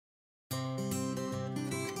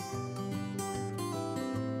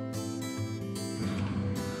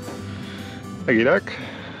Okie doke.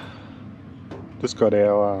 Just got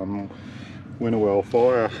our Winnerwell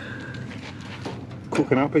fire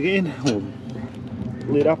cooking up again, or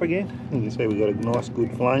lit up again. You can see we've got a nice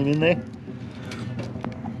good flame in there.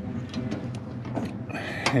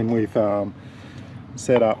 And we've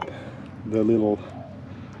set up the little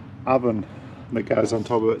oven that goes on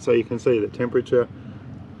top of it, so you can see the temperature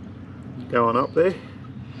going up there.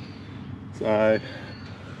 So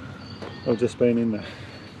I've just been in the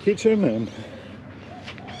kitchen and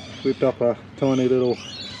whipped up a tiny little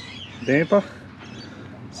damper,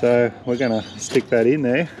 so we're going to stick that in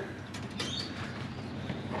there,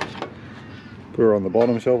 put her on the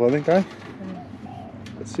bottom shelf, I think, eh?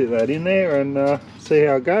 Let's sit that in there and see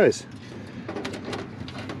how it goes.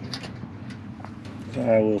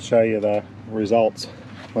 So we'll show you the results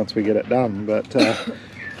once we get it done, but yeah,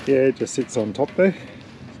 it just sits on top there.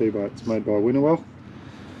 See, it's made by Winnerwell,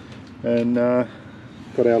 and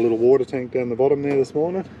got our little water tank down the bottom there this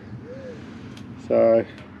morning, so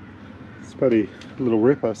it's pretty little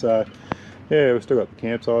ripper. So yeah, we've still got the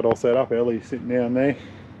campsite all set up. Ellie's sitting down there,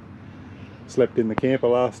 slept in the camper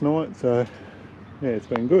last night, so yeah, it's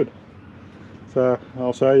been good. So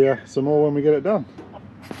I'll show you some more when we get it done.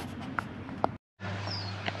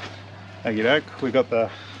 Okie doke, we've got the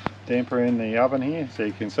damper in the oven here, so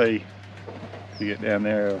you can see, if you get down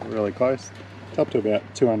there really close, it's up to about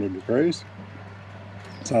 200 degrees.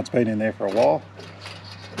 So it's been in there for a while.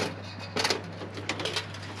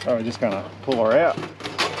 So we're just going to pull her out.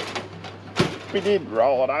 We did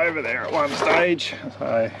roll it over there at one stage,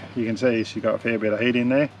 so you can see she's got a fair bit of heat in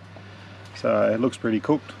there. So it looks pretty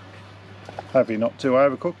cooked. Hopefully not too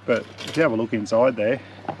overcooked, but if you have a look inside there,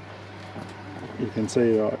 you can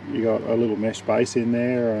see that you got a little mesh base in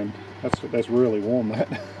there, and that's really warm,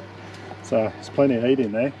 that. So there's plenty of heat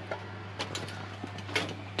in there.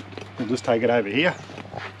 We'll just take it over here.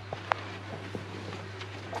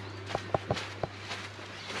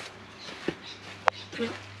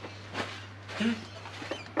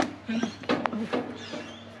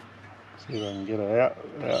 See if I can get it out.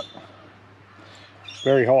 It's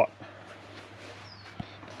very hot.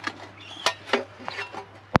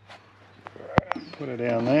 Put it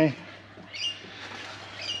down there.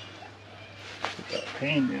 Put that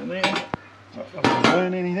pan down there. Not going to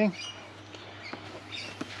burn anything.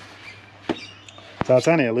 So it's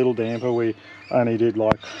only a little damper. We only did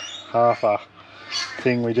like half a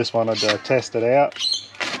thing. We just wanted to test it out.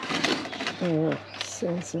 Oh,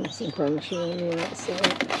 some crunchy on the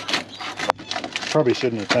outside. Probably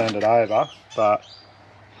shouldn't have turned it over, but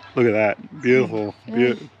look at that. Beautiful,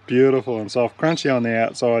 beautiful and soft. Crunchy on the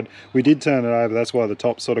outside. We did turn it over, that's why the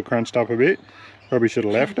top sort of crunched up a bit. Probably should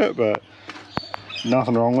have left it, but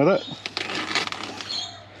nothing wrong with it.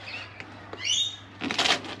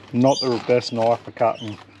 Not the best knife for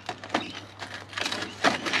cutting,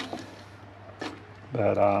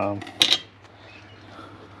 but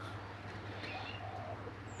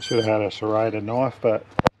should have had a serrated knife, but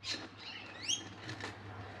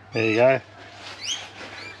there you go.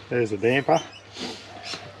 There's the damper.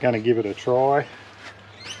 Going to give it a try.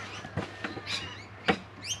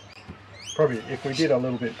 Probably if we did a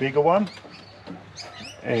little bit bigger one,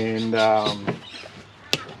 and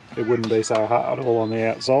it wouldn't be so hard all on the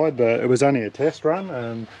outside, but it was only a test run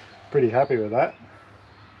and pretty happy with that.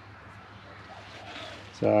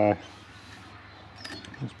 So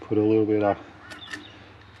let's put a little bit of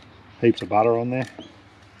heaps of butter on there.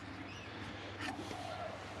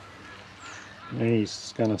 And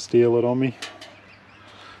he's going to steal it on me.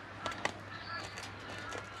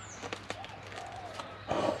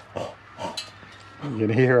 You can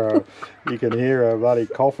hear a buddy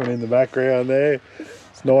coughing in the background there.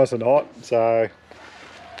 It's nice and hot, so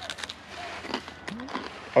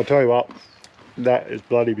I'll tell you what, that is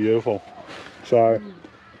bloody beautiful. So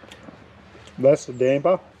that's the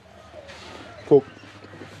damper cooked.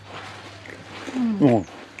 Oh,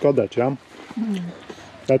 got that, chum.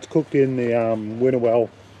 That's cooked in the Winnerwell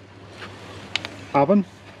oven.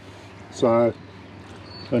 So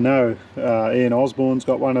I know Ian Osborne's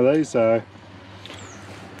got one of these, so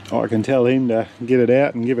I can tell him to get it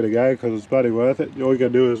out and give it a go, because it's bloody worth it. All you got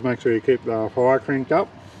to do is make sure you keep the fire cranked up,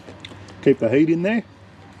 keep the heat in there,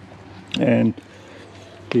 and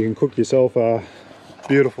you can cook yourself a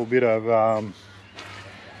beautiful bit of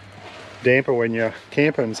damper when you're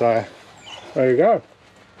camping. So there you go.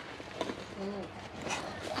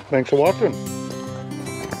 Thanks for watching.